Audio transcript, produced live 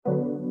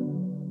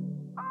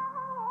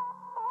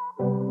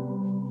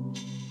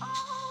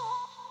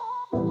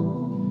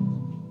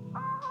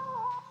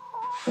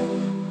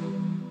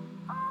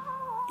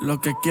Lo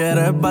que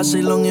quieres es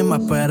vacilón y más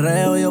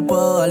perreo, yo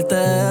puedo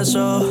darte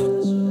eso.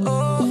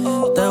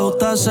 Te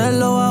gusta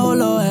hacerlo bajo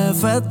los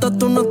efectos,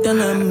 tú no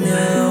tienes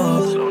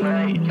miedo.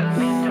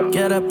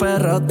 Quieres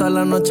perreo toda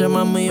la noche,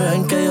 mami,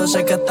 ven que yo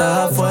sé que estás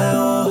a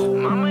fuego.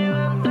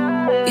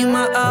 Y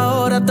más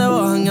ahora te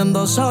vas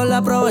jangueando sola,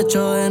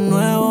 aprovecho de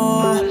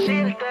nuevo.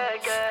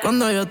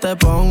 Cuando yo te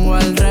pongo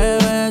al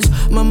revés,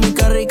 mami,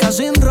 qué rica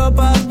sin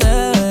ropa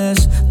te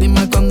ves.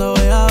 Dime cuándo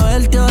voy a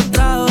verte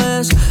otra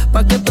vez,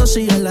 pa' que tú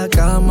sigas en la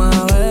cama,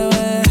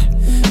 bebé.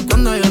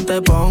 Cuando yo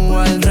te pongo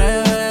al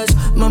revés,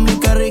 mami,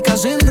 qué rica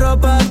sin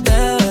ropa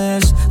te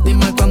ves.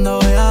 Dime cuándo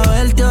voy a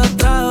verte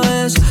otra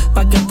vez,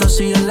 pa' que tú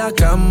sigas en la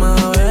cama,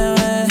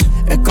 bebé.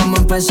 Es como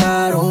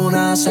empezar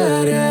una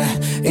serie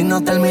y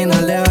no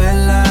terminar de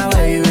verla,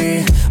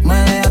 baby. Me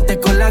dejaste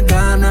con las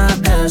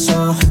ganas de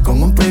eso.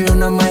 Con un preview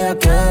una media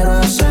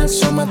quiero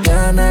sexo. Me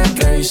tienes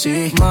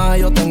crazy. Ma,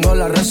 yo tengo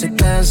la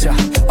resistencia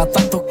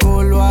hasta tu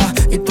curva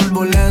y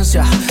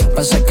turbulencia.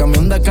 Para ese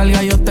camión de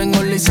carga yo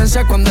tengo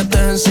licencia. Cuando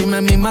estés encima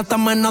de mí,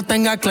 mátame, no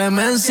tenga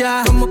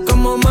clemencia.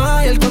 Como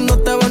Mayer cuando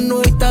te vas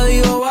nudo y te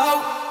digo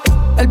wow.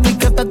 El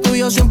piquete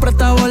tuyo siempre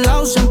está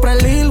volado. Siempre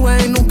Lil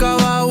Wayne, nunca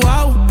va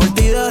wow. Por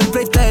ti del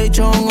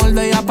PlayStation, all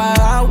day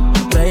apagado.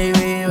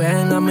 Baby,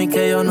 ven a mí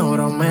que yo no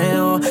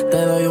bromeo.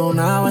 Te doy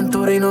una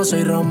aventura y no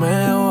soy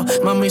Romeo.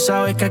 Mami,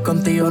 sabes que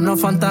contigo no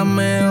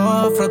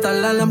fantameo. Frotar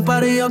la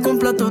lámpara y yo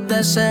cumplo tus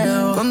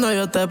deseos. Cuando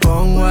yo te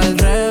pongo al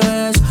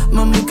revés,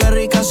 mami, qué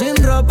rica sin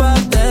ropa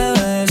te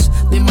ves.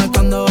 Dime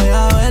cuándo voy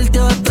a verte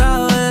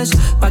otra vez,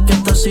 pa' que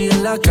esto siga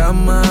en la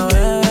cama,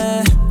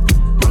 bebé.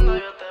 Cuando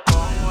yo te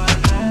pongo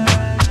al revés,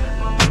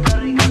 mami, qué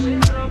rica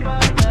sin ropa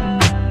te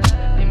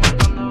ves. Dime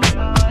cuándo voy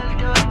a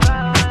verte otra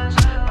vez,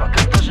 pa'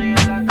 que esto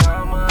siga en la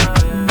cama,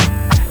 bebé.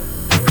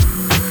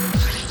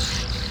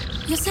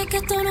 Yo sé que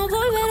esto no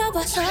volverá a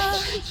pasar,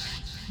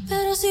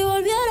 pero si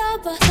volviera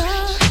a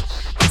pasar,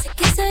 sé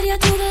que sería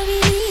tu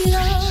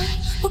debilidad.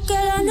 Porque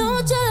la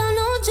noche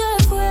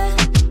fue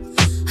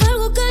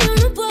algo que yo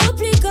no puedo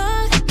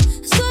explicar.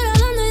 Solo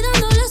dando y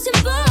dándole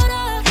sin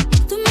parar.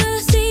 Tú me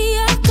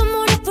decías que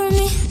morías por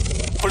mí.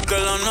 Porque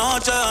la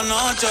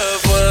noche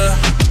fue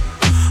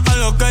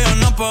algo que yo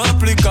no puedo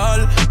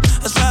explicar.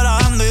 Estar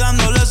dando y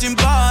dándole sin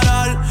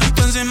parar.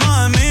 Tú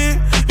encima de mí,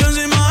 yo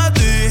encima de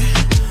ti.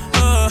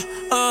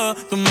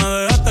 Tú me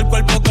dejaste el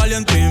cuerpo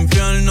caliente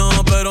infierno,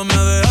 pero me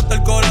dejaste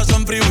el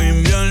corazón frío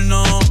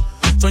invierno.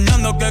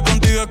 Soñando que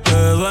contigo es que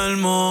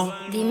duermo.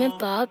 Dime,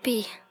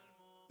 papi.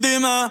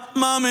 Dime,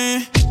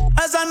 mami,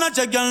 esa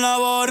noche ¿quién la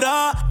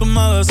borra? Tú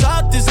me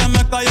besaste y se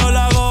me cayó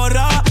la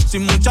gorra.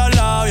 Sin mucha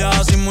labia,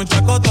 sin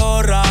mucha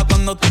cotorra.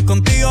 Cuando estoy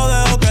contigo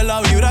dejo que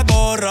la vibra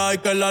corra y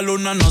que la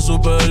luna no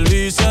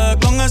supervise.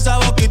 Con esa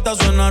boquita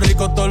suena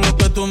rico todo lo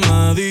que tú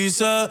me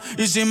dices.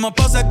 Hicimos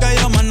pases que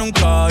yo más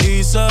nunca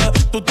hice.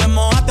 Tú te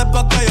mojaste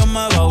pa' que yo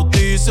me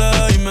bautice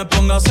y me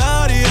ponga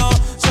serio,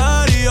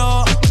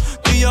 serio.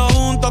 Tú y yo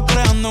juntos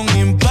creando un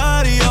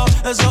imperio.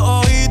 Esos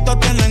ojitos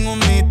tienen un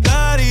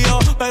misterio,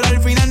 pero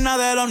al final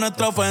nada de lo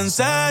nuestro fue en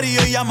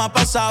serio. Y ya me ha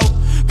pasado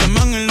que me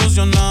han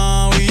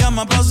ilusionado. Y ya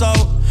me ha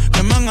pasado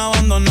que me han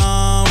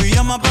abandonado. Y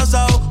ya me ha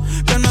pasado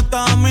que no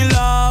estás a mi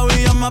lado.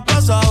 Y ya me ha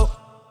pasado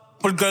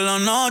porque la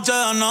noche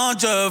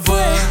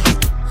fue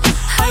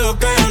algo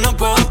que yo no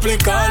puedo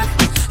explicar.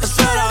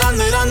 Estar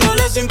dando y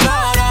dándole sin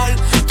parar.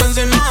 Tú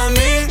encima de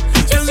mí,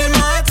 yo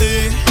encima de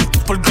ti.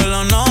 Porque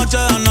la noche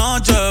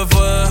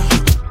fue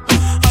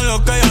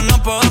algo que yo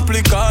no puedo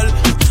explicar.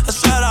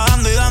 Estar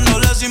dando y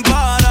dándole sin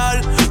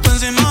parar. Tú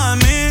encima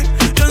de mí,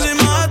 yo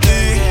encima de ti.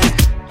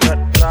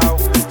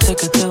 Sé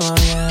que te va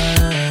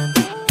bien,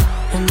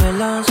 en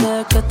verdad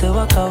sé que te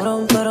va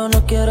cabrón, pero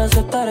no quiero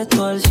aceptar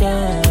esto al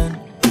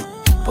 100.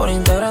 Por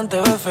Instagram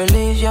te ves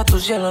feliz, ya tu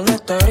cielo no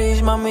está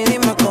gris. Mami,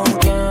 dime con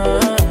quién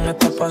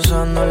está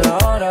pasando la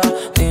hora.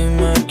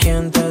 Dime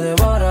quién te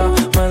devora,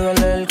 me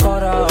duele el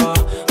cora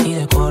y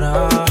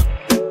decora.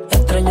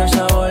 Extraño el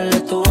sabor de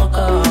tu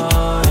boca,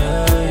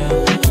 yeah,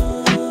 yeah.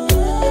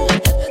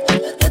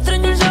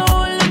 Extraño el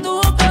sabor de tu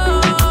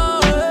boca,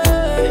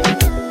 yeah.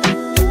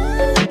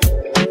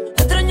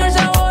 Extraño el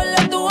sabor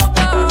de tu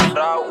boca.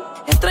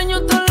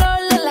 Extraño tu olor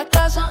en la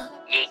casa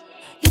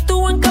y tu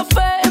buen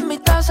café en mi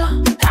taza.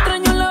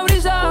 Extraño la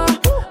brisa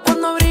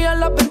cuando abría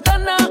la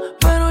ventana,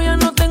 pero ya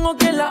no tengo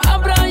quien la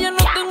abra. Ya no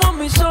tengo a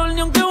mi sol,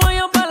 ni aunque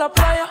vaya para la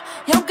playa.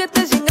 Y aunque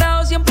esté 100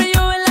 grados, siempre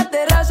llueve en la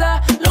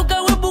terraza. Lo que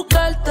hago es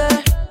buscarte,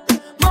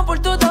 más por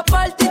toda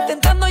parte,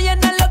 intentando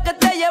llenar lo que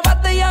te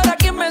llevaste. Y ahora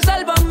 ¿quién me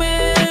salva a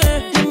mí?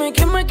 Dime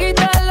quién me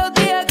quita los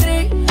días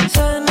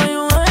grises. No hay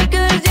un ángel que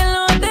del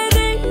cielo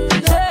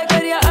aterrice.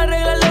 Quería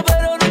arreglarlo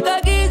pero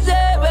nunca quise,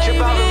 baby.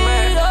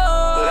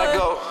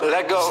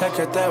 Let go. Sé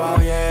que te va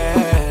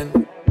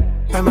bien,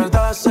 en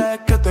verdad sé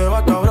que te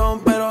va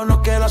cabrón, pero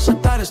no quiero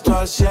aceptar esto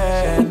al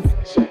 100.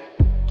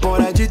 Por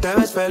allí te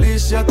ves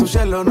feliz, ya tu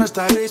cielo no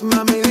está gris.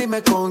 Mami,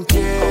 dime con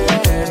quién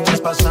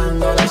estás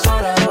pasando las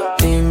horas.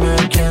 Dime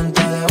quién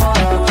te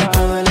devora,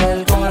 me duele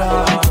el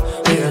cora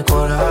y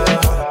decora.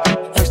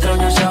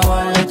 Extraño el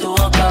sabor de tu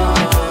boca,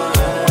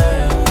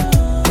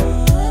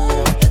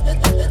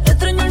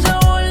 extraño el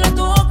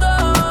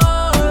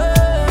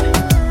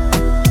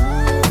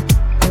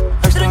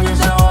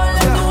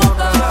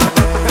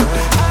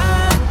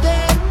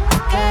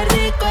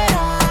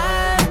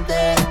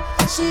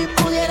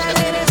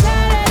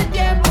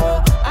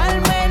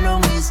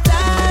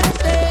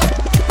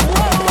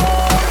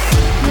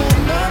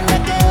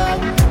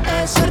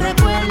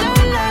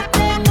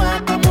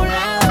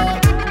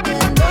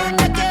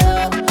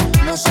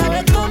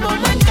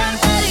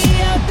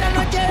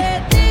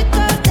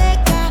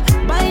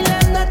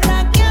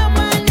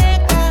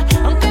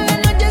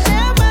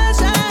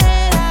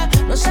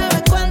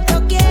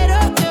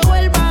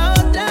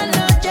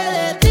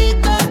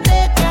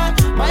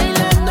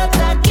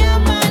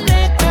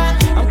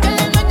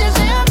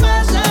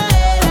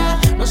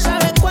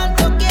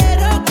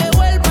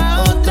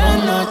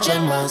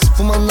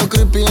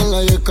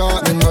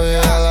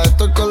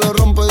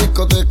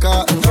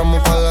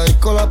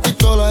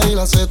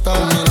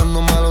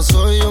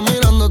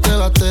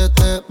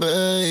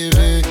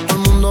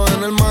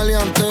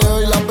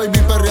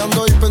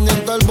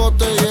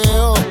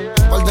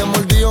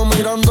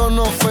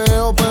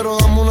feo, pero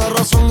dame una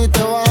razón y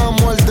te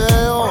bajamos el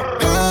dedo.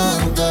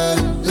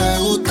 Antes le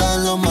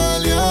gustan los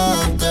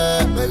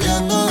maleantes,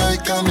 peleando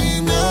del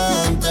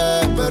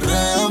caminante,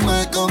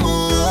 perréame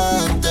como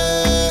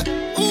antes.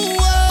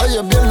 Hoy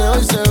es viernes,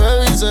 hoy se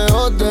bebe y se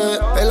jode,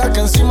 el que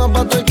encima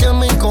pa' todo el que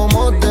me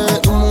incomode.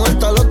 Tu mujer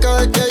está loca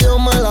de que yo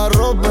me la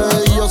robe,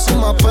 y yo soy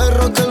más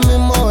perro que el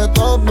mismo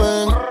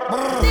Beethoven.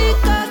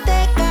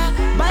 Discoteca,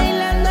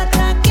 bailando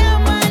hasta que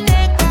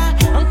amanezca,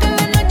 aunque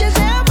la noche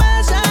sea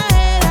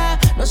pasajera.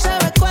 No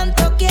sabes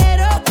cuánto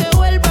quiero que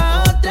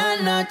vuelva otra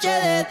noche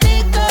de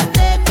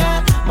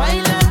discoteca,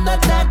 bailando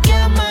hasta que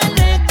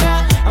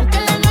amanezca, aunque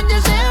la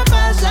noche sea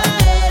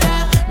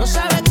pasajera. No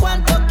sabes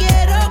cuánto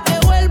quiero que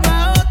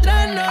vuelva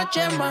otra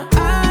noche más.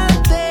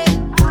 Antes,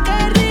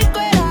 qué rico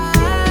era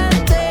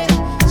antes.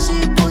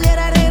 Si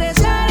pudiera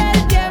regresar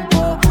el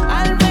tiempo,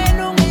 al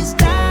menos un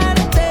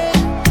instante.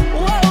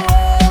 Wow,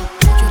 wow.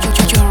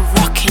 You're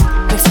rocking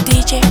with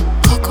DJ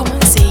Coco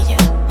Mansilla.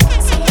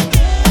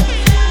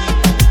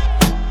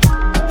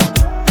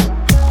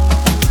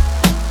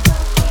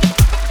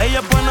 Ella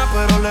es buena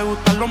pero le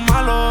gustan los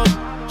malos.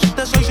 Si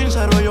te soy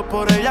sincero yo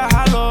por ella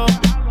jalo.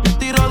 Un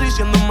tiro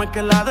diciéndome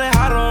que la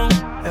dejaron.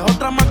 Es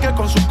otra más que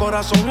con su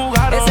corazón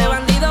jugaron. Ese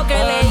bandido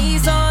que le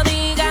hizo,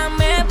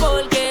 dígame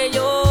por qué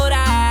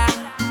llora.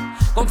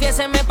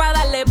 Confiéseme pa'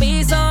 darle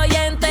piso y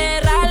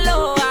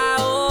enterrarlo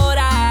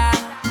ahora.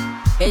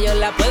 Que yo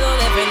la puedo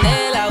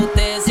defender a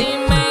usted si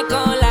me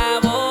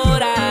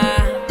colabora.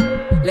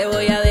 Le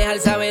voy a dejar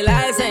saber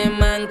a ese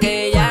man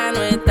que ya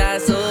no está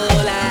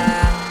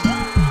sola.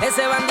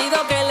 Ese bandido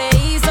que le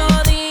hizo,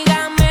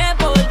 dígame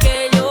por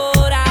qué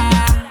llora.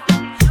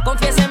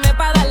 Confiéseme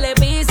pa' darle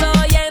piso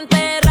y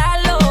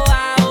enterrarlo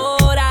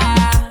ahora.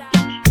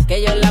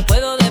 Que yo la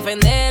puedo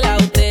defender a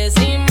usted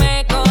si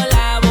me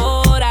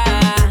colabora.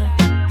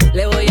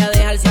 Le voy a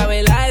dejar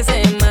saber a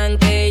ese man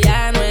que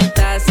ya no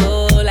está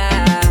sola.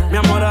 Mi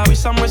amor,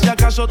 avísame si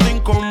acaso te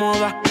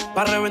incomoda,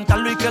 pa'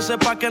 reventarlo y que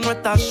sepa que no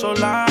estás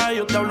sola.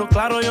 Yo te hablo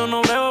claro, yo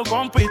no brego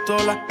con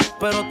pistola,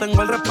 pero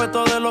tengo el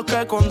respeto de los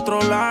que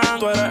controlan.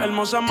 Tú eres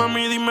hermosa,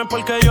 mami, dime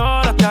por qué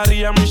lloras. Te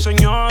haría mi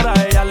señora,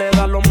 ella le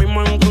da lo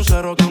mismo en un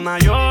crucero que una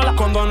yola.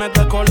 Condones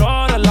de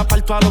colores, la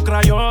parto a los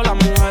crayolas.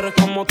 Mujeres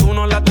como tú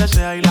no las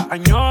deseas y las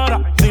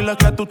añoras. Dile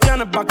que tú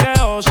tienes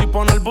vaqueo, si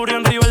pone el booty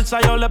en reversa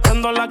yo le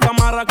prendo la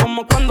cámara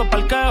como cuando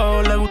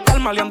parqueo. Le gusta el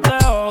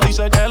maleanteo,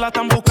 dice que la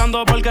están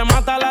buscando porque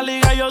mata la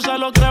liga. Yo se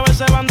lo creo,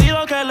 ese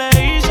bandido que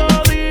le hizo,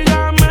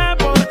 dígame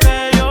por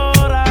qué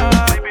llora.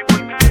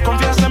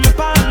 Confianza en mí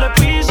para darle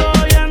piso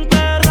y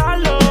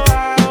enterrarlo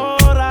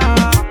ahora.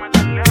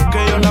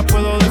 Que yo la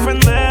puedo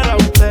defender a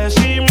usted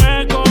si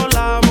me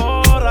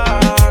colabora.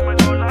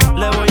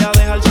 Le voy a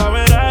dejar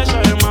saber a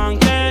ese man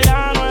que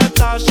ya no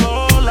está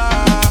sola.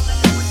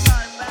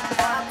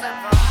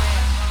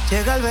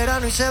 Llega el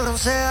verano y se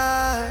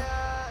broncea,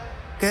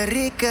 qué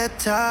rica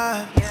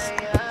está.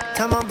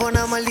 Está más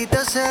buena,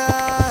 maldita sea,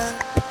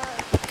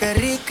 qué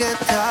rica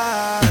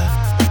está.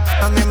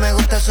 A mí me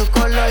gusta su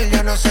color,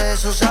 yo no sé de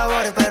sus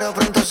sabores, pero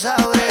pronto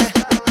sabré.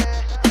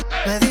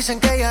 Me dicen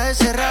que ella es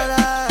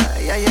cerrada,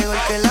 ya llegó el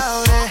que la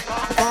abre.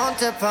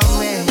 Ponte pa'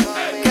 mí,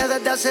 que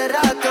desde hace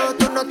rato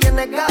tú no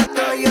tienes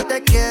gato y yo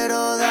te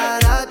quiero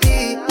dar a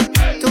ti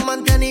tu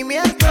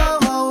mantenimiento.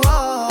 Oh,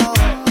 oh.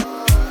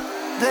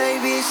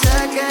 Baby,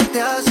 sé que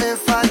te hace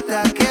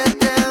falta que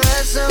te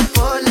besen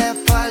por la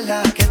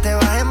espalda, que te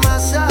bajen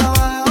más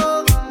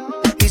abajo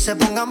y se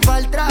pongan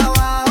pa'l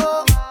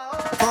trabajo.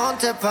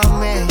 Ponte pa'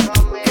 mí,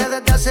 que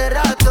desde hace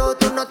rato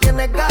tú no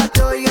tienes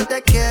gato y yo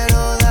te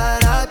quiero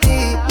dar a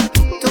ti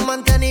tu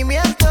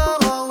mantenimiento.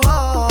 Oh,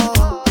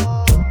 oh.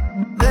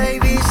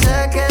 Baby,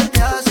 sé que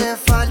te hace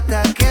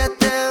falta que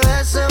te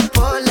besen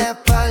por la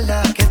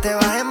espalda, que te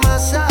bajen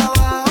más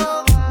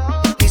abajo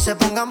y se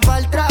pongan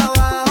pa'l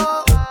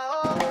trabajo.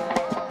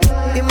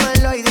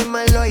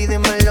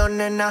 Dímelo,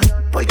 nena,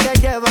 porque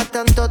llevas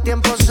tanto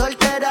tiempo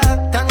soltera,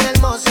 tan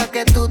hermosa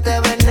que tú te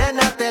ves,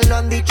 nena. Te lo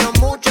han dicho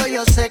mucho,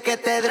 yo sé que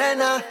te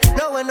drena.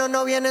 Lo bueno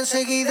no viene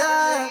enseguida,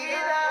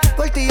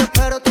 por ti yo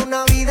espero tu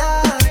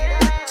Navidad.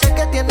 Sé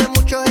que tienes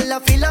muchos en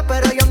la fila,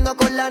 pero yo ando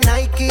con la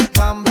Nike.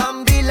 Bam,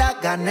 bam, y la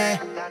gané.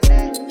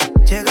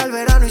 Llega el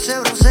verano y se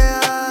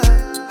broncea,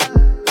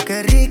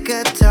 qué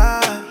rica está.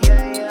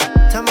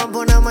 Está más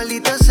buena,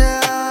 maldita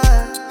sea,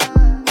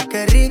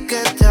 qué rica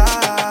está.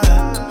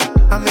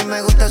 A mí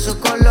me gusta su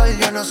color,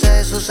 yo no sé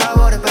de sus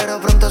sabores, pero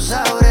pronto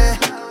sabré.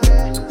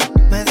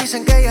 Me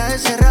dicen que ella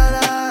es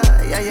cerrada,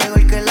 ya llegó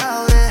el que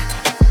la abre.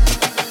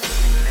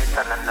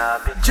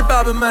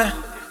 Chipabe man,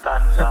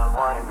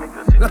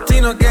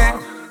 Latino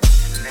gang,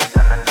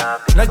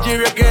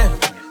 Nigeria gang,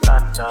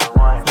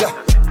 yeah,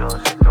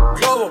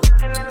 Global.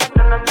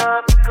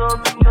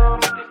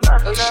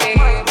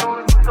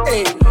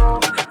 Hey.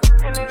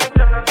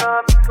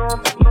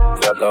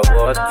 Yaga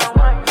what?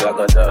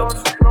 Yaga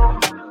that.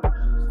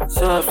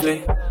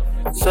 Softly,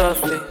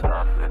 softly,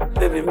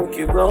 baby, make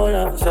you roll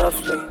out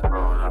softly,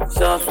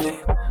 softly,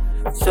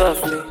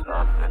 softly,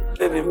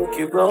 baby, make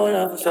you roll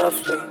out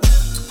softly.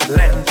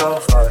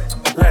 Lento, suave,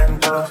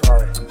 lento,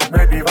 suave.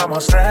 Baby,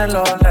 vamos a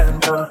hacerlo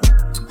lento.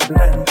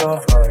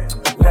 Lento, suave,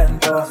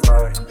 lento,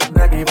 suave.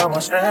 Baby,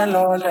 vamos a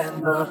hacerlo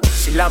lento.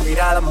 Si la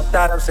mirada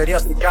matara sería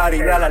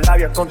sicaria. La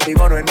labia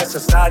contigo no es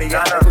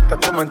necesaria. Me gusta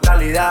tu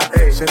mentalidad,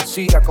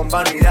 sencilla con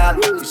vanidad.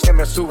 Y se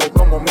me sube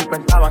como mi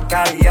cuenta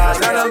bancaria.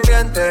 El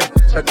ambiente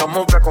se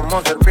camufla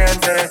como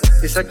serpiente.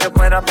 Dice que es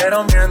buena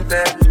pero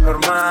miente.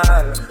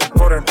 Normal,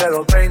 por entre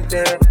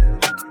 220.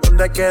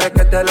 ¿Dónde quieres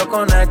que te lo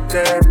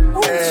conecte?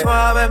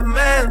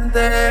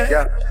 Suavemente,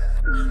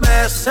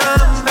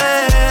 bésame.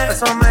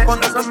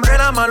 Cuando se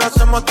mira mal lo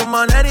hacemos a tu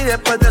manera. Y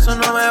después de eso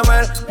no me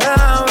vuelves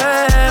a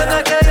ver.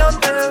 Desde que yo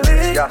te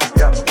vi,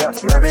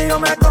 baby, yo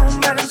me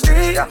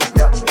convencí.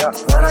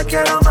 Ahora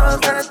quiero más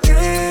de ti,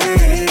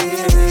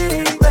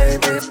 baby,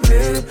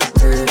 please,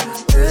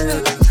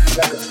 please.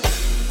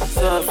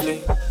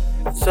 Softly,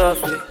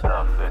 softly,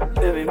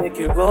 baby, make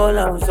it roll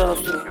on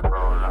softly,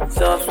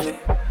 softly,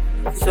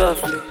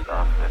 softly,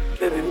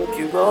 baby, make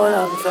it roll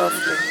on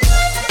softly.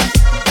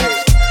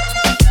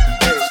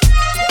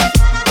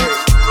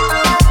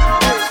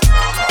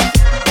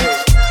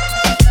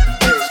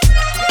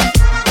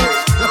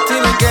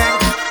 Latino gang.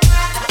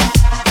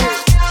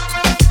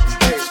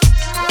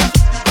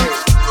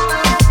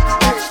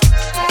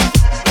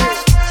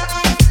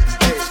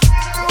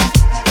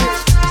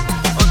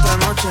 Otra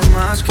noche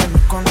más que me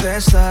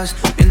contestas,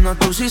 viendo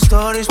tus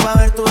stories pa'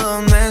 ver tú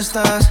dónde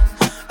estás.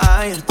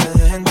 Ayer te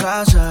dejé en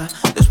casa,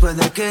 después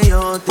de que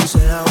yo te hice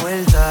la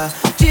vuelta.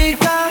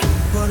 Chica,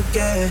 ¿por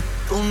qué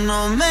tú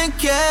no me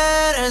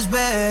quieres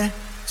ver?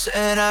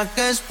 ¿Será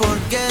que es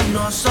porque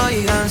no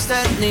soy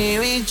gangster ni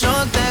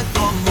bichote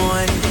como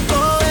el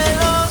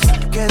cógelo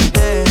que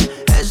te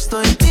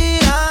estoy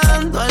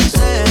tirando al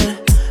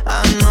ser?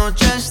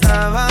 Anoche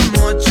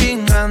estábamos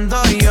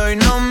chingando y hoy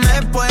no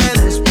me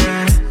puedes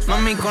ver.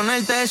 Mami, con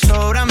él te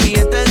sobran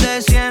billetes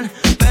de 100,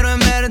 pero en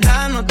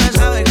verdad no te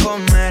sabe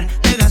comer.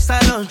 Te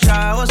gastas los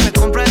chavos, te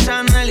compra el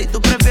Chanel y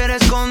tú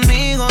prefieres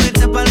conmigo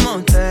irte pa'l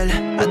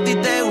motel. A ti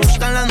te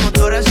gustan las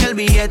motoras y el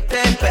billete,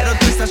 pero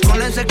tú estás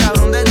con ese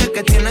cabrón desde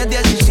que tienes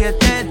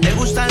 17. Te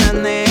gustan las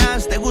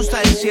neas, te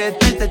gusta el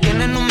 7. Te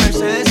tienen un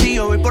Mercedes y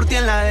yo voy por ti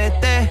en la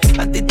DT.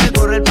 A ti te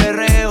corre el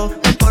perreo,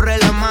 te corre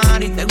la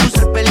mar y te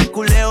gusta el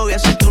peliculeo. Y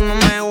así tú no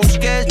me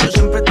busques, yo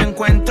siempre te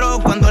encuentro.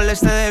 Cuando él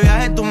esté de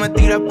viaje tú me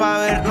tiras pa'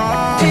 ver,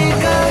 no.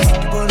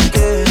 Chica, ¿por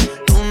qué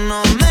tú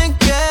no me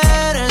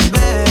quieres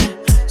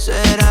ver?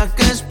 ¿Será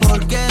que es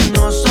porque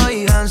no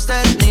soy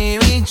gangster ni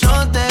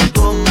bichote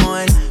como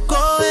él?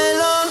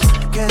 Cógelo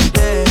que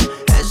te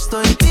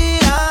estoy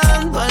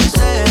tirando al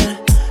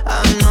ser.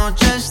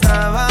 Anoche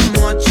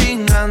estábamos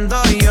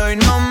chingando y hoy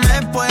no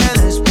me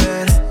puedes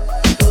ver.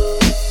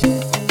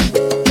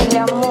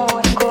 Hola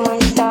amor, ¿cómo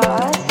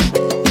estás?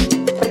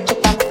 ¿Por qué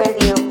tan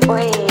perdido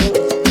pues?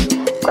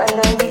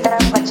 Cuando invitar a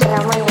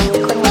Pachela Miami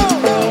con el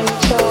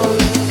pecho,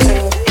 en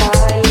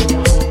Sky,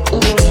 y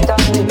yo invito a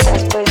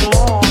amigas, pues no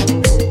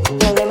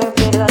se me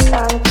pierda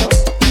tanto.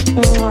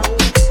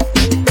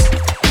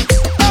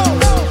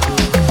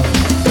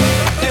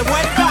 De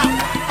vuelta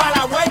pa'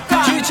 la vuelta.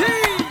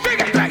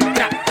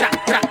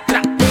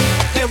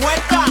 De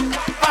vuelta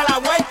pa' la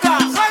vuelta.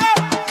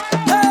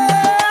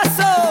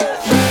 Eso.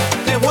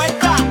 De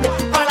vuelta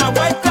pa' la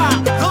vuelta.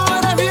 No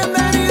eres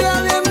bienvenida,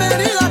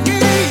 bienvenida aquí.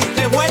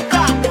 De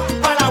vuelta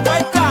pa' la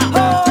vuelta.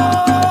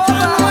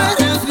 No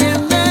eres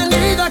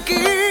bienvenida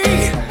aquí.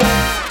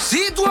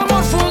 Si tu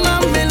amor fue una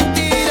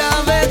mentira,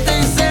 vete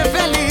y sé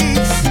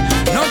feliz.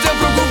 No te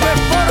preocupes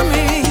por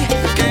mí,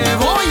 que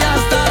voy a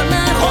estar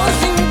mejor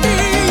sin ti.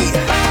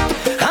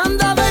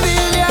 Anda, baby,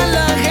 dile a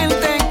la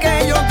gente que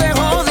yo te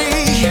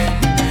jodí,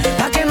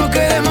 pa' que no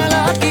quede mal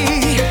aquí.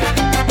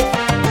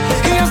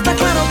 Y está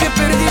claro que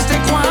perdiste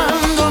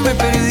cuando me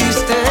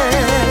perdiste,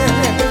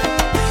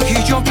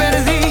 y yo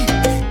perdí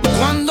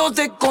cuando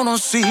te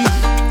conocí.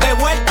 De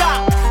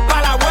vuelta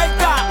pa' la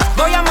vuelta,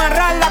 voy a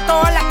amarrarla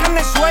toda la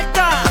carne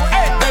suelta.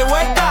 De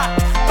vuelta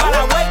pa'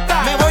 la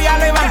vuelta, me voy a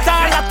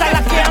levantar hasta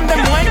la que ande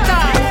muerta.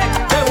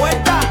 De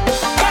vuelta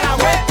pa' la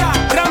vuelta,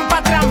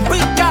 trampa,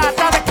 trampita,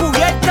 está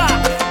descubierta.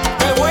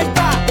 De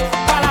vuelta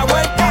pa' la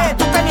vuelta,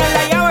 tú tenías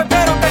la llave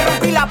pero te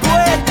rompí la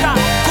puerta.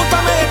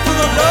 Cúlpame de tus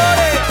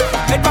dolores,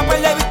 el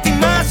papel de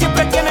víctima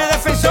siempre tiene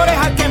defensores.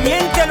 Al que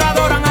miente lo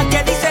adoran, al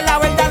que dice la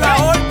verdad lo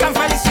ahorcan.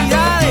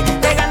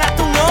 Felicidades, te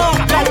ganaste un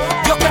Oscar.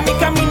 Dios que mi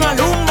camino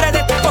alumbre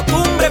de tu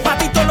costumbre, pa'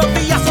 ti todos los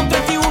días son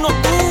 31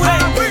 octubre.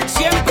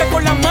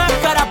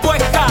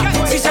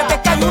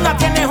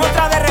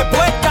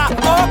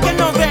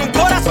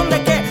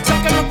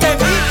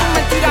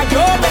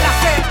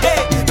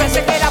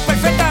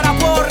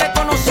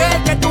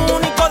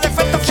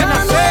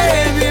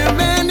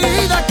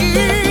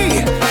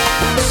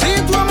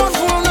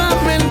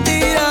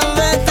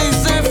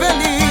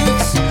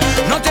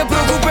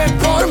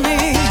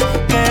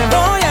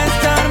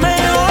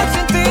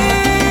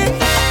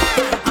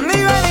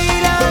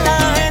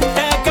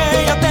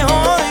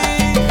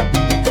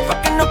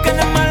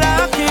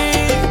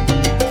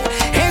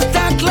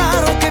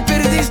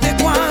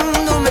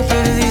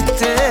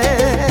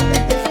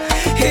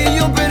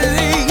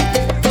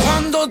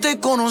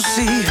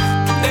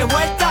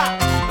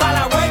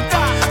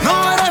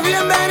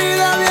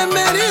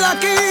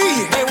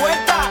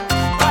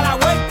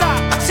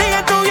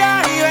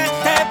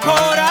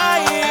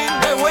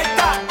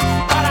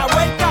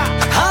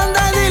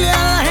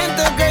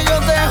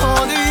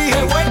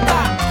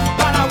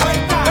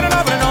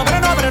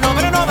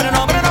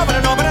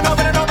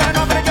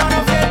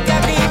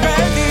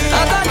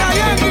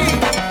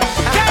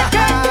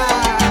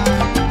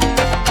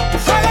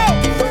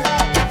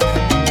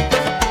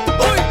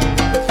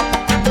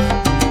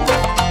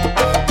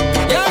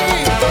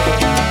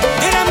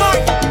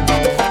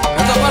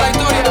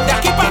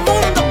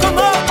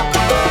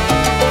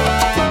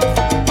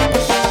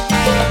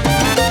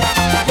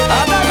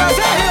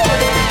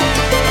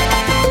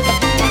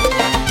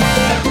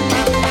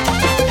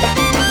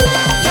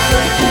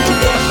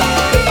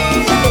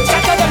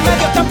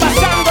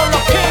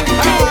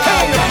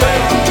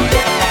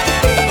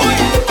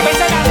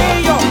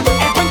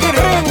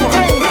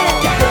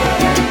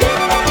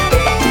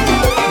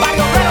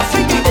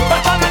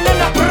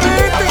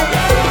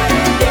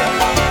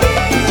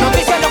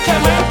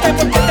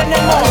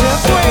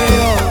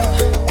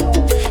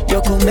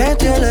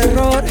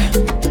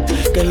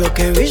 lo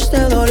que viste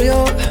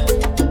dolió.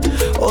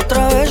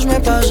 Otra vez me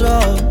pasó,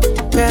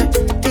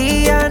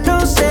 y ya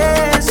no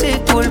sé si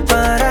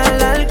culpar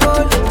al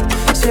alcohol,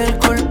 si el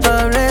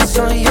culpable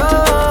soy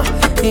yo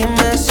y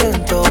me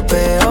siento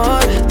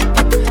peor.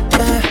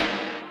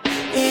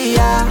 Y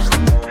ya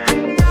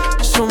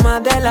son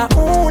más de la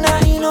 1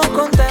 y no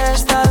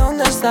contesta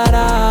dónde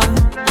estará.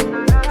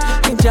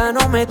 Y ya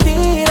no me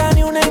tira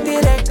ni una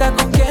indirecta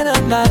con quién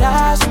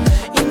andarás.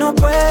 Y no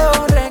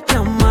puedo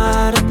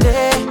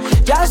reclamarte,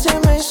 ya se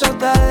me hizo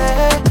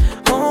tarde.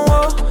 Oh,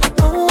 oh,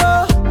 oh,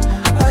 oh.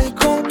 Ay,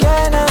 ¿con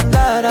quién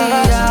andarás?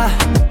 Y ya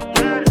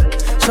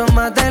son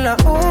más de la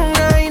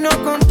 1 y no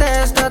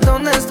contesta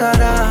dónde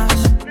estarás.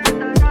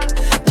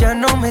 Ya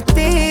no me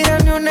tira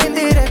ni una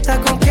indirecta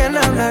con quién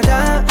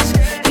hablarás.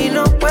 Y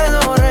no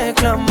puedo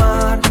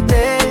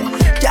reclamarte,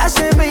 ya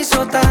se me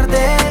hizo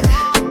tarde.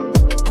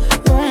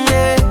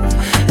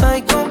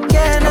 Ay, ¿con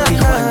quién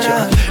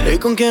andará? ¿Y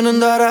con quién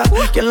andará?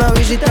 ¿Quién la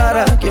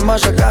visitará? ¿Quién va a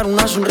sacar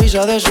una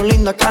sonrisa de su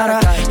linda cara?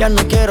 Ya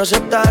no quiero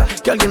aceptar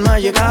que alguien más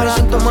llegara. Me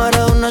siento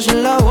Maradona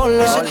sin la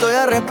bola. Y si estoy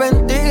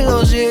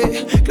arrepentido,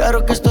 sí,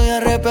 claro que estoy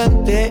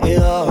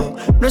arrepentido.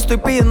 No estoy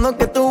pidiendo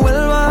que tú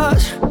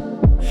vuelvas,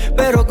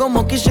 pero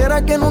como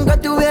quisiera que nunca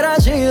te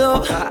hubieras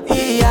ido.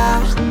 Y ya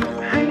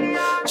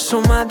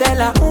son más de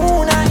la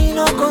 1 y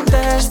no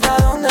contesta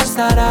dónde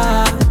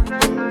estará.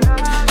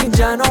 Y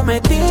ya no me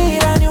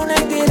tira ni una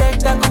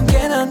indirecta con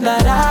quién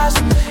andarás.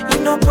 Y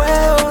no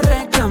puedo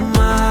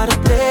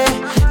reclamarte,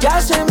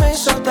 ya se me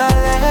hizo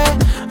tarde.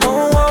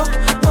 Oh, oh,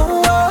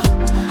 oh, oh.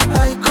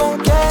 Ay, ¿con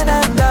quién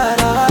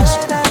andarás?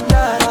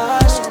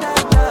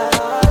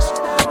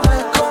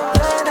 Ay, ¿con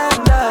quién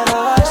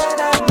andarás?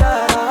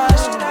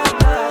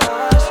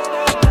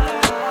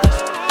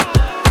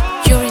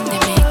 You're in the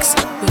mix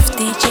with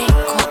DJ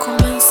Coco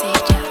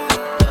Mansilla.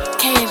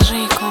 Qué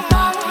rico,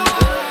 papi.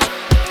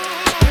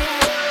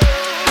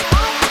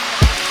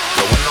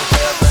 Lo bueno que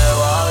ya te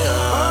va bien,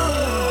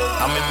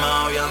 a mí me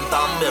va bien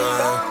también.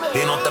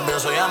 Y no te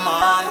pienso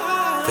llamar,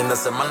 fin de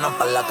semana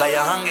pa' la calle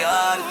a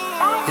janguear.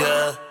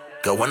 Yeah,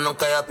 qué bueno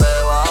que ya te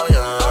va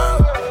bien,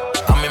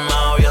 a mí me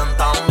va bien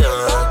también.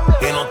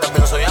 Y no te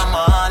pienso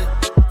llamar,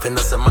 fin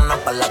de semana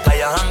pa' la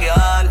calle a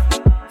janguear.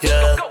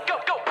 Yeah.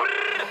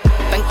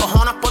 Te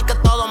encojonas porque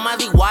todo me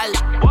da igual,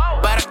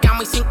 pero es que a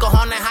mí sin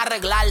cojones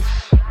arreglar.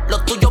 Lo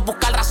tuyo es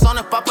buscar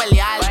razones pa'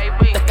 pelear.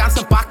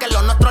 Descansa en paz que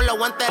lo nuestro lo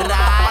voy a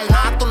enterrar.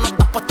 Nada, tú no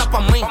estás puesta pa'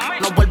 mí.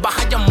 No vuelvas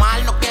a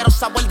llamar, no quiero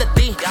saber de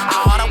ti.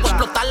 Ahora voy a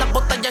explotar las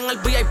botellas en el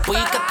VIP,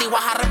 que te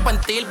ibas a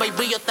arrepentir,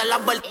 baby, yo te la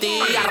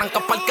advertí. Arranca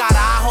pa'l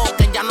carajo,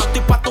 que ya no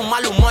estoy pa' tu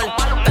mal humor.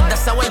 Te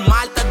deseo el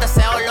mal, te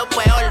deseo lo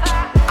peor.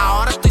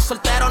 Ahora estoy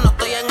soltero, no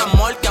estoy en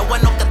amor. Qué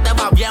bueno que te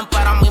va bien,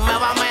 pero a mí me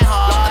va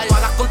mejor. Lo que tú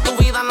hagas con tu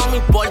vida no me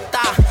importa.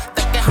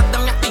 Te quejas de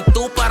mi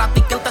actitud, pero a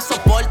ti quién te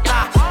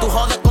soporta. Tú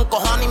jodes con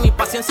cojones y mi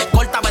paciencia es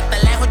corta.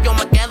 Vete lejos, yo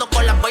me quedo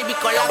con las baby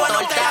con la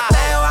torta. Que ya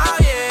te va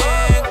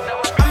bien,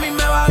 a mí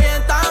me va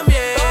bien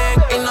también.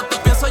 Y no te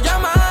pienso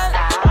llamar,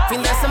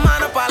 fin de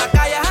semana pa' la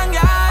calle a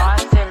janguear.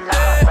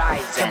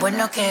 Qué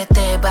bueno que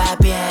te va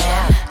bien,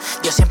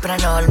 yo siempre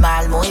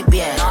normal, muy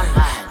bien.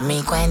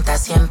 Mi cuenta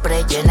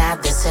siempre llena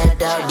de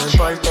cero. No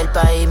importa el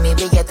país, mis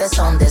billetes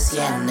son de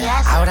 100.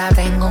 Ahora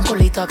tengo un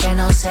culito que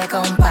no se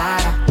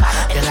compara,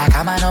 y en la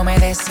cama no me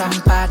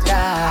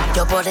desampara.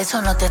 Yo por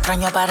eso no te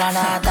extraño para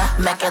nada,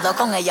 me quedo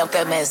con ella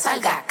aunque me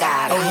salga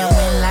caro. Yo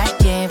me la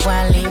llevo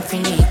al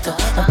infinito,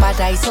 un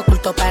paraíso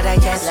oculto para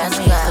ella es un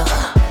mito.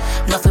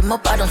 Nos fuimos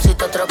para un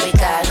sitio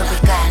tropical,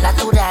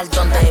 natural,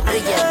 donde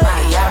brilla el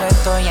mar. Y ahora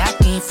estoy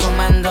aquí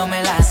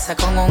fumándome laza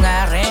con un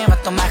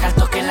arrebato más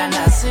alto que la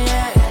NASA.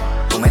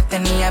 Tú me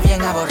tenías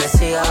bien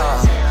aborrecido,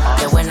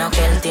 qué bueno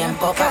que el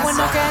tiempo pasa. Qué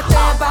bueno que te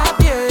va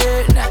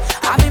bien,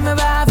 a mí me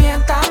va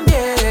bien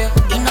también.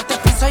 Y no te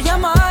pienso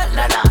llamar,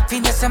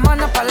 fin de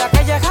semana pa' la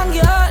calle a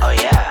janguear. Oh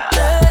yeah.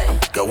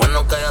 Qué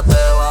bueno que ya te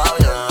va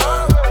bien,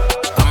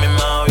 a mí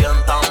me va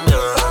bien también.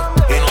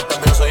 Y no te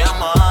pienso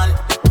llamar,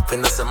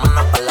 fin de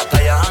semana pa' la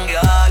calle a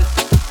janguear.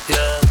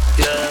 Yeah,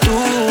 yeah.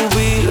 Tú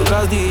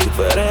vibras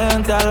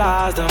diferente a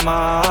las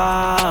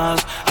demás.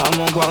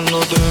 Amo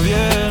cuando te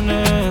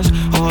vienes,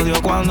 odio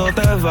cuando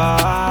te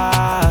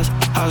vas.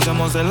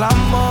 Hacemos el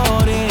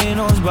amor y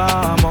nos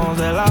vamos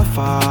de la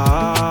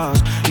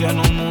faz. Y en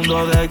un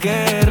mundo de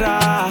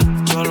guerra,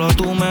 solo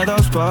tú me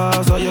das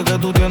paz. Oye que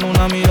tú tienes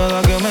una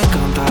mirada que me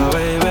encanta,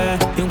 baby,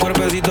 y un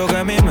cuerpecito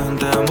que mi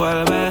mente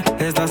envuelve.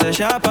 Estás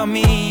hecha pa'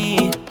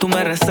 mí, tú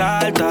me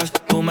resaltas,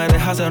 tú me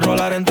dejas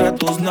enrolar entre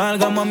tus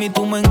nalgas. Mami,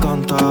 tú me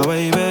encanta,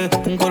 baby,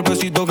 un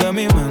cuerpecito que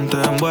mi mente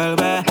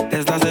envuelve.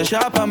 Estás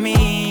hecha pa'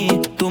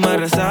 mí, tú me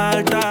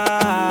resaltas.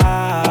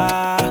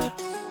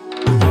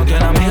 No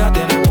tiene amiga,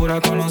 tiene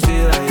pura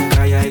conocida. Y es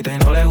calladita y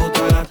no le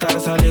gusta gastar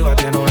saliva.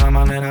 Tiene una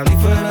manera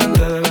diferente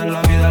de ver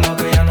la vida. Lo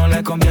que ella no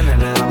le conviene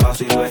le da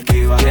paso y lo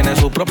esquiva. Tiene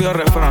su propio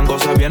refrán,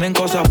 cosas vienen,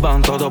 cosas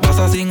van. Todo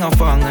pasa sin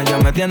afán, ella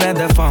me tiene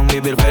de fan.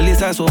 Vivir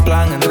feliz es su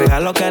plan,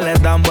 entregar lo que le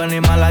dan. Buena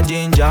y mala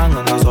yin yang,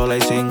 anda sola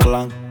y sin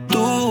clan.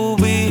 Tú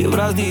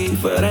vibras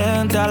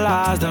diferente a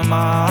las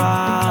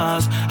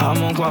demás.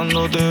 Amo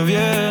cuando te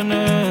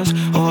vienes,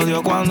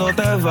 odio cuando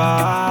te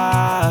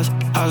vas.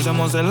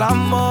 Hacemos el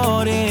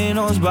amor y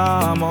nos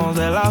vamos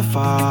de la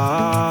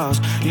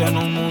faz. Y en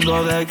un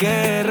mundo de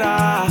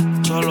guerra,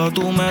 solo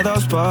tú me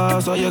das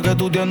paz. Oye, que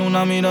tú tienes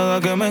una mirada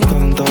que me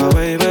encanta,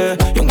 baby,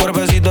 y un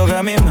cuerpecito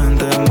que mi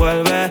mente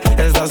envuelve.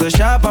 Estás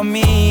hecha pa'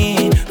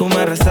 mí, tú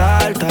me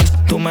resaltas.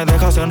 Tú me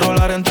dejas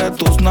enrolar entre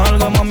tus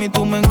nalgas, mami,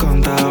 tú me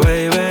encanta,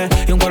 baby,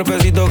 y un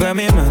cuerpecito que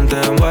mi mente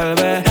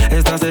envuelve.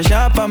 Estás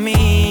hecha pa'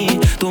 mí,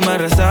 tú me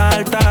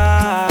resaltas.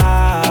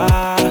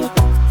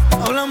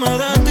 Háblame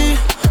de ti,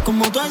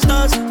 cómo tú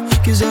estás,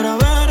 quisiera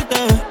verte.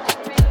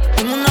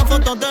 En una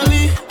foto te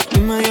vi y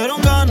me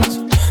dieron ganas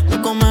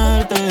de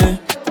comerte.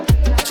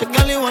 Sé que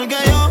al igual que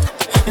yo,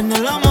 en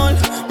el amor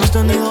no has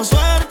tenido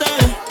suerte,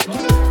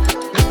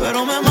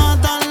 pero me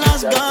matan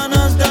las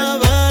ganas de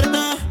verte.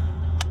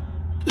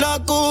 La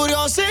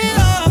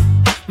curiosidad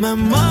me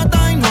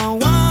mata y no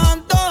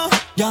aguanto.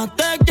 Ya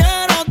te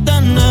quiero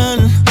tener,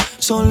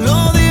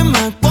 solo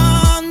dime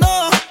cuándo.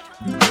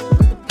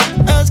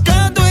 Es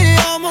que tú y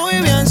yo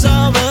muy bien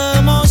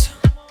sabemos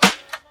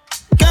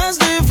que es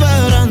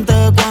diferente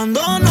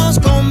cuando nos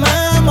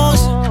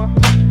comemos.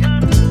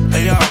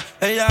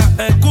 Ella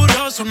es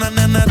curiosa, una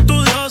nena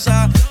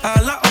estudiosa.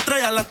 A la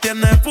otra ya la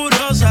tiene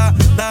furiosa.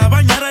 La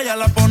bañera ya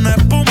la pone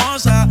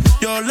espumosa.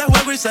 Yo le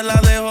juego y se la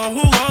dejo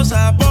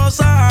jugosa.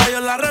 Posa, yo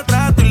la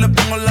retrato y le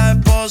pongo la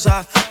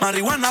esposa.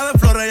 Marihuana de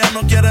flores, ella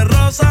no quiere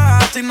rosa.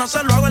 Si no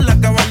se lo hago en la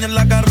cabaña, en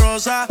la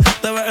carroza.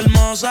 Te ves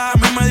hermosa, a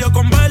mí me dio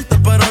con verte,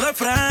 pero de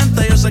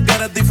frente. Yo sé que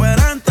eres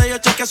diferente. Yo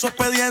chequeé su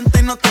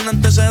expediente y no tiene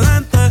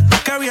antecedentes.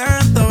 Qué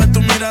bien, te ves,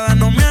 tu mirada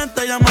no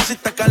miente. Llama si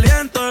te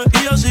caliento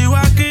y yo sigo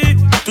aquí.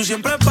 Tú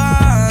siempre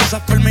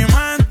pasas por mi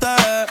mente.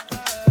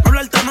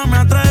 Hablarte no me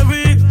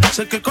atreví.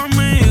 Sé que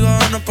conmigo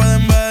no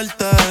pueden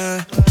verte.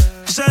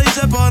 Se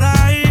dice por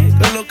ahí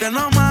que lo que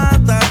no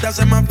mata te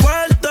hace más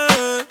fuerte.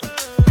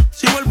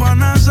 Si vuelvo a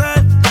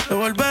nacer, te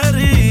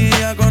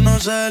volvería a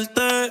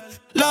conocerte.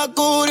 La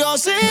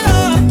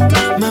curiosidad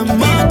me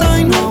mata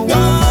y no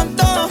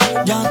aguanto.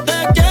 Ya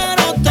te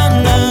quiero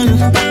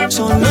tener,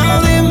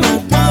 solo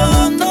dime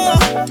cuándo.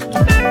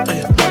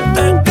 Es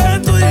que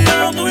tú y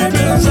yo muy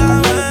bien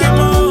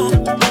sabemos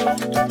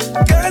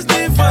que es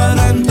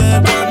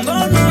diferente cuando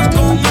nos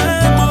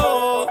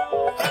comemos.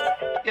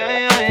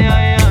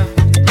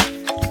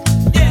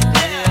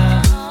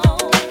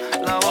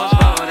 La voz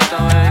favorita,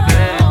 baby.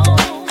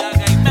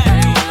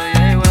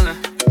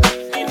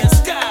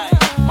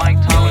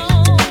 Mike Towers.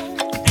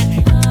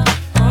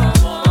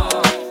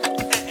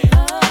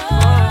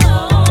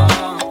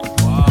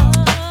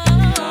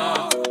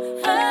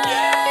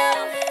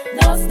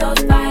 Los dos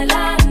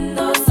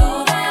bailando,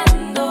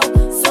 sudando,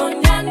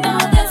 soñando,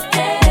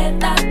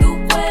 despierta tu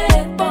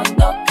cuerpo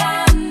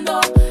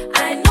tocando.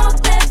 Ay, no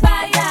te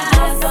vayas.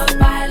 Los dos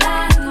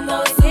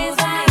bailando,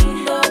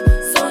 sudando,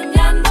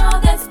 soñando,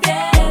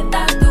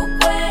 despierta tu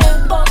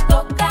cuerpo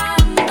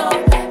tocando.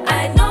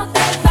 Ay, no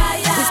te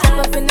vayas. We step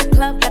up in the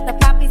club, got the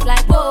poppies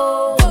like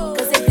whoa,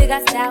 'cause they dig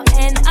our style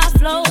and our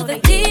flow. The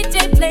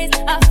DJ plays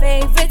our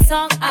favorite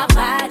song, our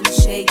body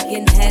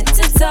shaking head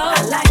to toe.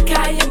 I like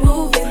how you're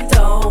moving,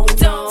 don't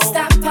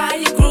stop how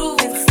you're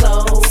grooving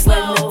slow.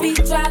 When the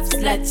beat drops,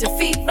 let your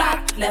feet rock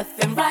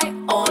left and right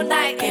all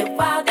night. And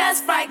wow,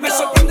 that's right. Me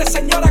sorprende,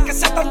 señora, que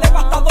sea tan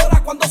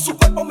devastadora. Cuando su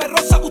cuerpo me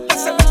roza, usted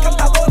se ve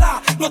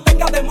encantadora. No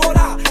tenga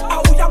demora,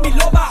 aúlla mi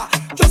loba.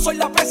 Yo soy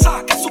la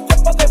presa que su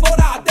cuerpo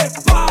devora.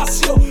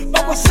 Despacio,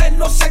 vamos a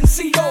hacerlo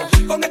sencillo.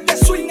 Con este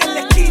swing en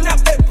la esquina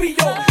te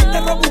pillo. Te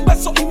robo un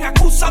beso y me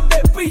acusas de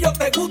pillo.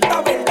 Te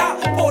gusta, ¿verdad?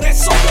 Por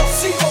eso yo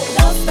sigo.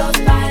 Los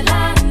dos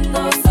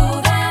bailando,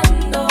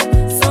 sudando,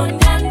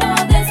 soñando,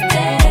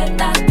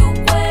 despierta tu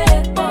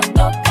cuerpo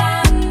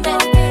tocando.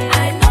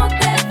 Ay, no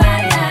te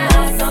vayas.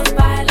 Los dos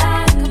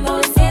bailando,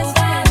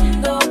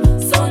 sudando,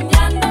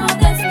 soñando,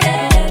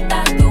 despierta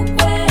tu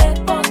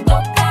cuerpo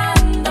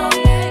tocando.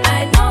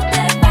 Ay, no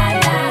te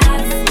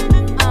vayas.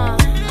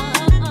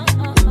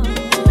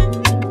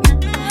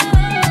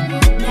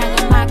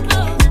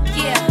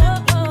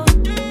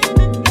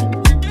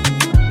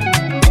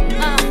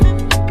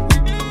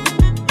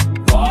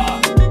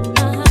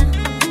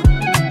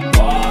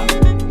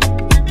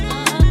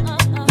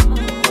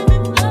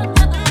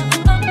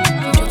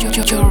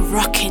 You're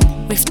rocking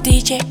with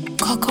DJ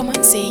Coco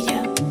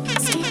Mansilla.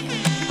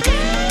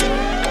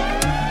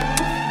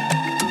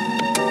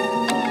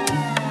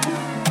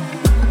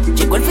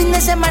 Llegó el fin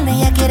de semana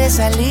y ella quiere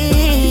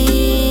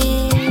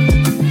salir.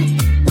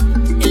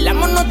 En la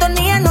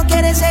monotonía no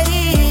quiere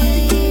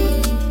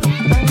seguir.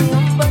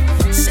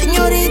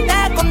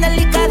 Señorita con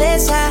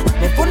delicadeza,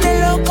 me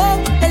pone loco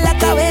en la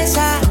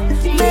cabeza.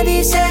 Me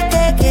dice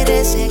que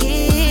quiere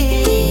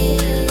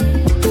seguir.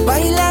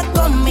 Baila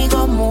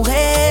conmigo,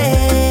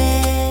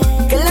 mujer,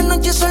 que la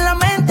noche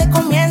solamente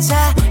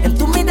comienza. En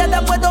tu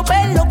mirada puedo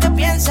ver lo que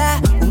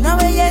piensas. Una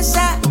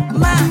belleza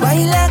más.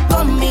 Baila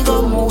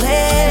conmigo,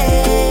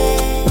 mujer,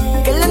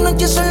 que la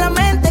noche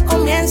solamente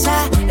comienza.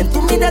 En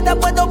tu mirada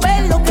puedo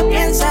ver lo que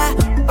piensas.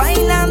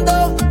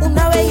 Bailando,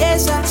 una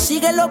belleza.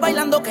 Síguelo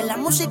bailando, que la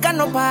música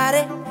no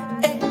pare.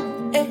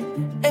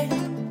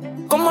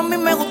 Como Como a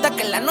mí me gusta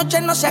que la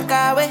noche no se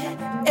acabe.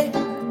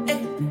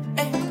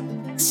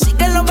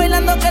 Síguelo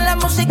bailando que la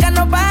música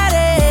no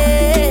pare.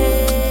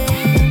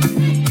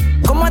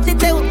 Como a ti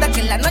te gusta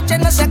que la noche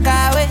no se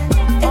acabe.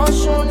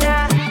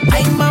 Ozuna.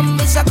 Ay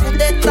mami,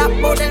 sacudeta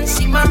por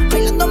encima.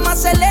 Bailando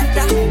más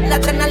acelera. La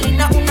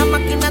adrenalina, una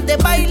máquina de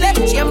baile.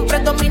 Siempre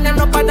domina,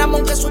 no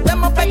paramos aunque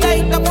subamos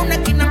pegadito en una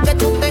esquina que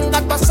tú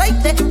tengas tu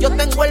aceite. Yo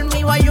tengo el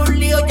mío, hay un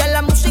lío. Ya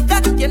la música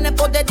tiene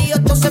poderío.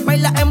 Entonces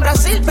baila en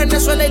Brasil,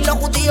 Venezuela y los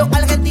judíos.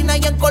 Argentina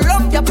y en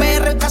Colombia,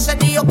 PR, el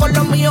caserío con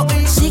los míos.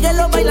 Y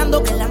síguelo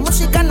bailando que la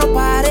música no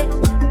pare.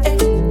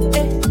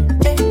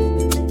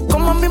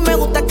 Como a mí me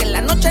gusta que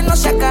la noche no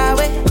se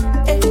acabe.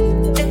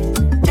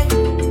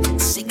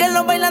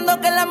 Síguelo bailando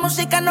que la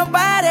música no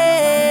pare.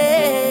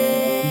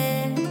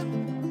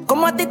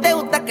 Como a ti te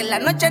gusta que la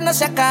noche no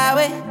se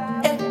acabe.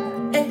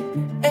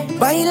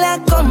 Baila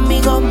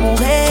conmigo,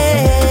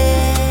 mujer,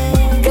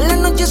 que la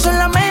noche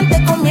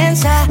solamente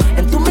comienza.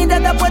 En tu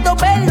mirada puedo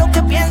ver lo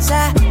que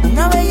piensas.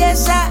 Una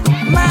belleza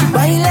más.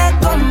 Baila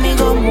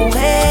conmigo,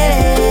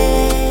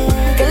 mujer,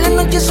 que la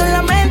noche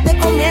solamente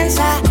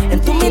comienza.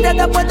 En tu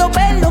mirada puedo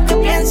ver lo que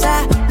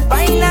piensas.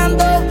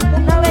 Bailando,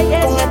 una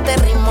belleza. Con este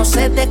ritmo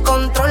se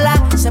descontrola.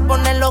 Se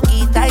pone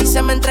loquita y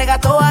se me entrega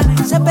toda.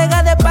 Se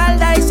pega de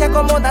espalda y se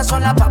acomoda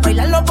sola. Pa'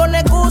 bailar no pone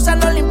excusa,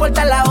 no le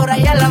importa la hora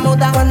y a la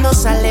moda. Cuando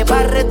sale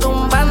va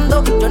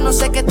retumbando. Yo no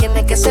sé qué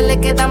tiene que se le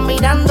queda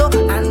mirando.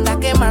 Anda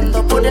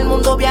quemando por el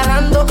mundo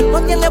viajando.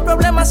 No tiene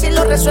problema si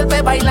lo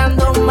resuelve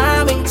bailando.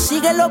 Mami,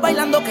 síguelo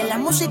bailando que la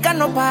música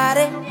no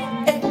pare.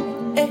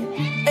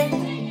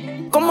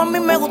 Como a mí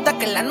me gusta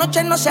que la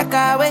noche no se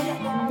acabe.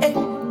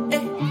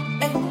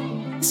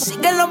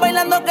 Síguelo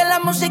bailando que la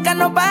música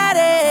no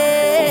pare.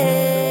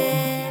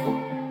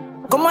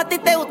 Como a ti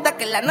te gusta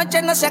que la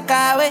noche no se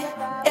acabe.